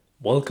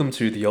Welcome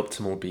to the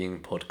Optimal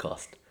Being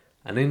podcast.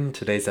 And in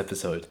today's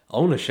episode, I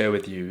want to share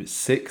with you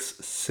 6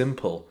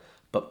 simple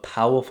but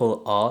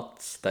powerful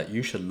arts that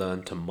you should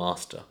learn to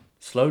master.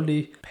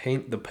 Slowly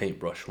paint the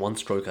paintbrush one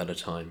stroke at a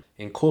time.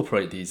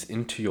 Incorporate these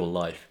into your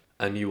life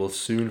and you will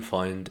soon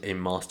find a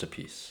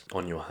masterpiece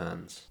on your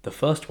hands. The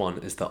first one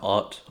is the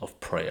art of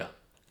prayer.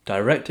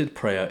 Directed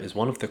prayer is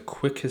one of the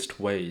quickest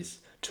ways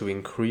to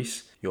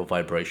increase your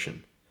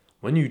vibration.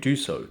 When you do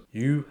so,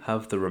 you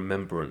have the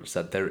remembrance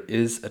that there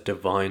is a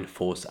divine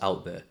force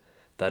out there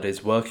that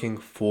is working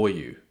for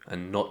you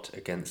and not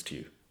against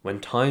you. When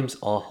times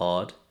are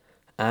hard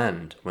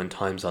and when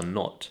times are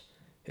not,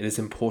 it is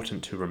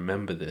important to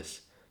remember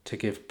this, to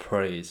give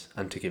praise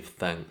and to give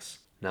thanks.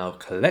 Now,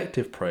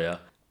 collective prayer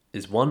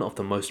is one of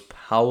the most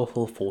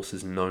powerful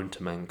forces known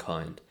to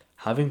mankind.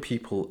 Having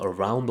people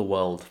around the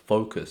world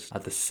focus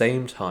at the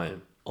same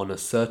time on a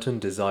certain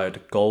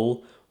desired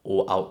goal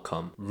or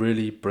outcome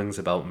really brings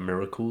about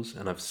miracles,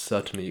 and I've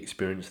certainly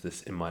experienced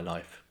this in my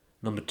life.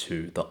 Number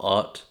 2, the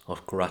art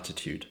of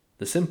gratitude.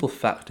 The simple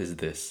fact is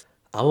this: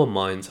 our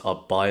minds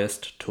are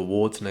biased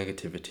towards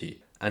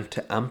negativity and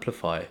to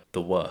amplify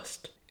the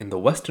worst. In the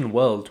Western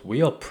world,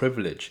 we are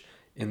privileged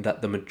in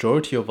that the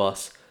majority of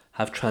us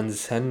have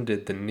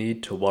transcended the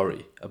need to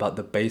worry about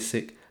the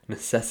basic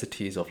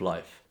necessities of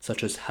life,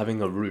 such as having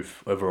a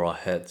roof over our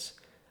heads,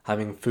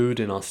 having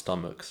food in our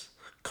stomachs,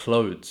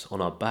 clothes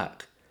on our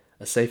back,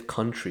 a safe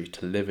country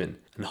to live in,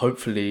 and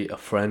hopefully a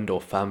friend or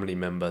family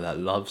member that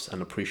loves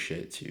and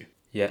appreciates you.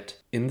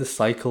 Yet, in the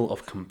cycle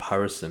of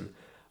comparison,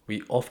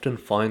 we often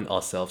find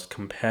ourselves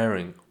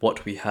comparing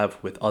what we have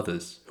with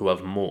others who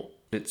have more.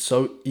 It's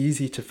so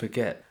easy to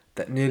forget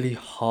that nearly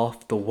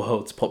half the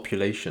world's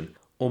population,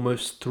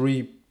 almost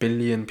 3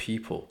 billion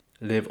people,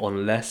 live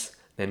on less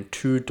than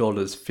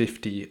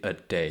 $2.50 a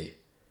day.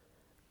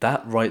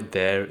 That right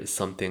there is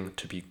something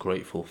to be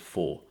grateful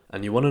for.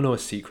 And you want to know a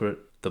secret?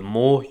 The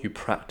more you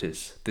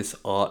practice this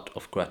art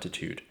of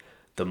gratitude,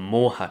 the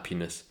more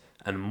happiness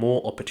and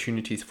more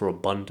opportunities for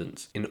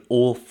abundance in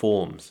all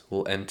forms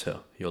will enter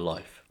your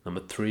life. Number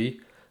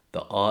 3,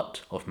 the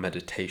art of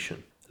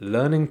meditation.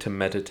 Learning to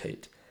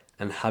meditate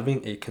and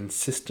having a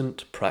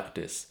consistent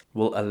practice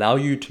will allow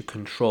you to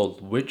control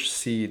which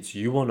seeds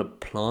you want to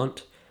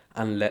plant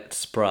and let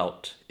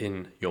sprout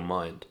in your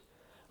mind,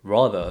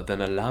 rather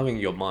than allowing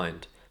your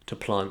mind to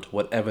plant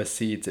whatever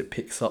seeds it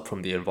picks up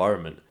from the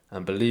environment.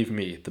 And believe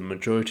me, the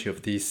majority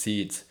of these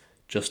seeds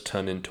just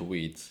turn into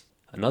weeds.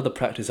 Another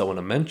practice I want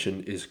to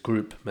mention is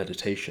group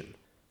meditation.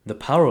 The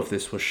power of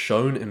this was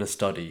shown in a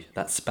study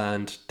that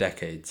spanned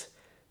decades.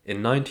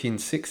 In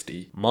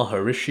 1960,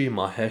 Maharishi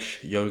Mahesh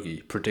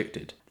Yogi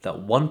predicted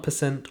that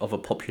 1% of a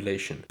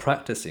population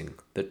practicing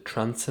the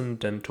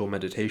transcendental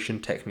meditation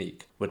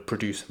technique would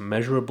produce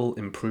measurable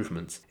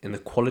improvements in the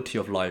quality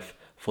of life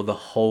for the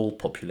whole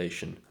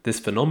population. This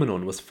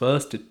phenomenon was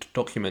first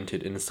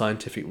documented in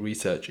scientific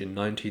research in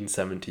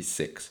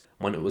 1976,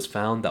 when it was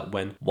found that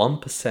when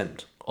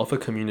 1% of a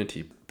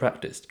community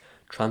practiced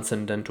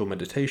transcendental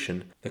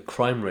meditation, the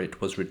crime rate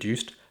was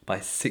reduced by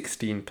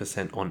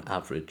 16% on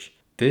average.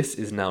 This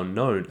is now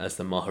known as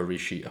the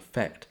Maharishi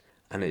effect,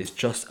 and it is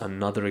just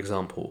another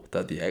example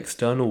that the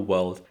external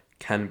world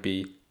can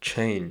be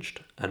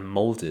changed and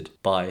molded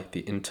by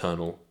the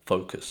internal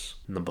focus.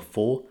 Number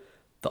 4,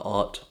 the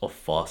art of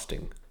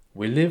fasting.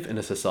 We live in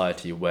a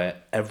society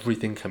where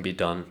everything can be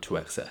done to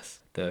excess.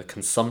 The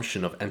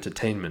consumption of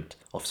entertainment,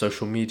 of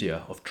social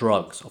media, of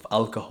drugs, of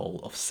alcohol,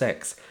 of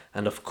sex,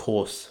 and of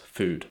course,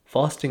 food.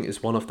 Fasting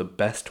is one of the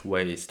best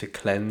ways to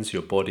cleanse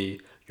your body,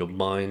 your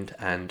mind,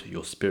 and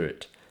your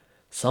spirit.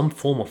 Some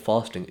form of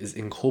fasting is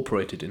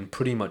incorporated in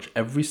pretty much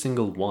every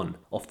single one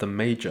of the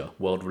major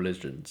world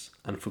religions,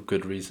 and for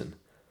good reason.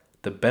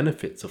 The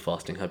benefits of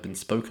fasting have been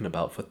spoken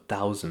about for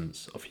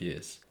thousands of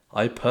years.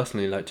 I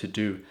personally like to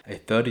do a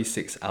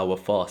 36-hour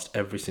fast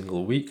every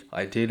single week,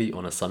 ideally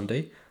on a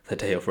Sunday, the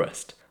day of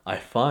rest. I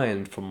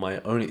find from my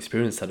own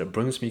experience that it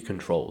brings me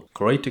control,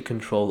 greater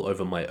control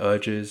over my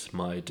urges,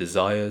 my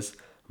desires,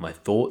 my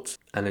thoughts,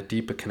 and a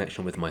deeper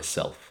connection with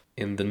myself.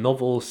 In the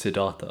novel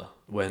Siddhartha,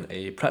 when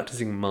a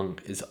practicing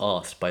monk is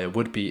asked by a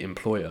would-be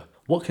employer,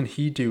 what can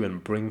he do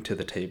and bring to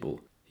the table?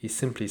 He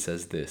simply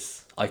says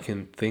this: I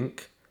can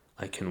think,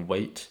 I can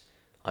wait,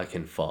 I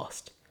can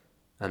fast.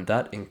 And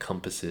that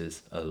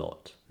encompasses a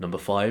lot. Number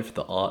 5,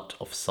 the art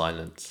of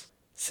silence.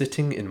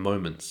 Sitting in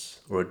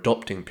moments or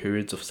adopting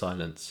periods of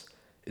silence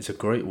is a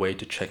great way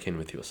to check in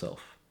with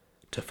yourself,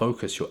 to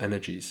focus your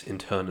energies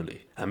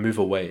internally and move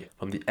away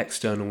from the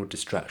external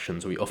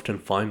distractions we often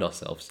find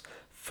ourselves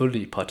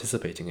fully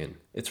participating in.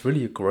 It's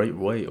really a great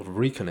way of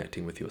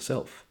reconnecting with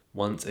yourself.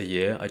 Once a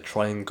year, I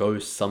try and go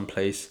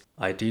someplace,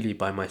 ideally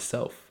by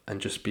myself,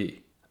 and just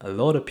be. A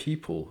lot of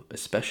people,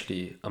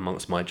 especially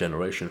amongst my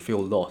generation, feel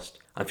lost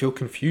and feel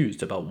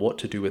confused about what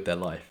to do with their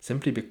life,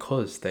 simply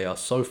because they are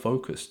so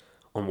focused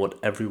on what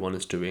everyone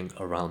is doing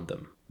around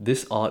them.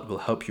 This art will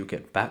help you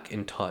get back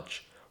in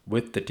touch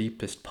with the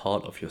deepest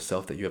part of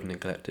yourself that you have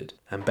neglected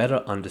and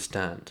better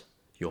understand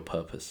your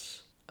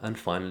purpose. And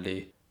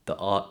finally, the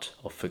art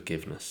of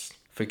forgiveness.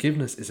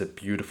 Forgiveness is a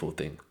beautiful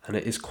thing, and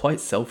it is quite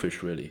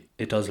selfish, really.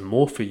 It does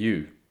more for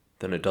you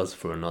than it does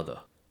for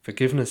another.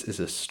 Forgiveness is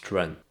a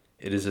strength.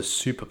 It is a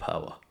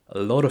superpower. A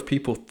lot of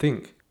people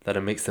think that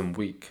it makes them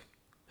weak.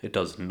 It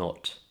does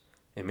not.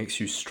 It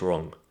makes you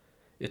strong.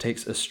 It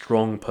takes a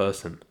strong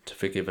person to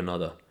forgive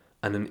another,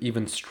 and an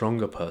even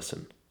stronger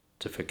person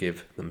to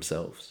forgive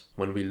themselves.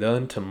 When we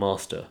learn to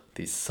master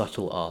these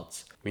subtle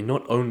arts, we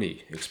not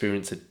only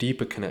experience a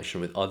deeper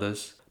connection with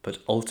others, but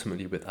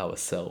ultimately with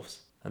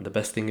ourselves. And the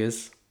best thing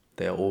is,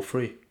 they are all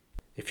free.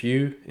 If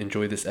you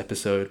enjoy this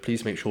episode,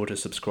 please make sure to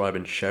subscribe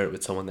and share it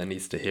with someone that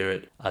needs to hear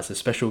it. As a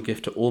special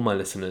gift to all my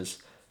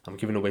listeners, I'm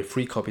giving away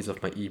free copies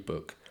of my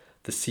ebook,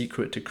 The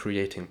Secret to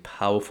Creating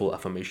Powerful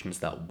Affirmations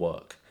That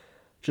Work.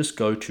 Just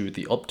go to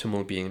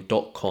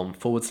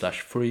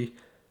theoptimalbeing.com/free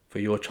for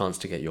your chance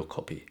to get your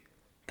copy.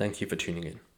 Thank you for tuning in.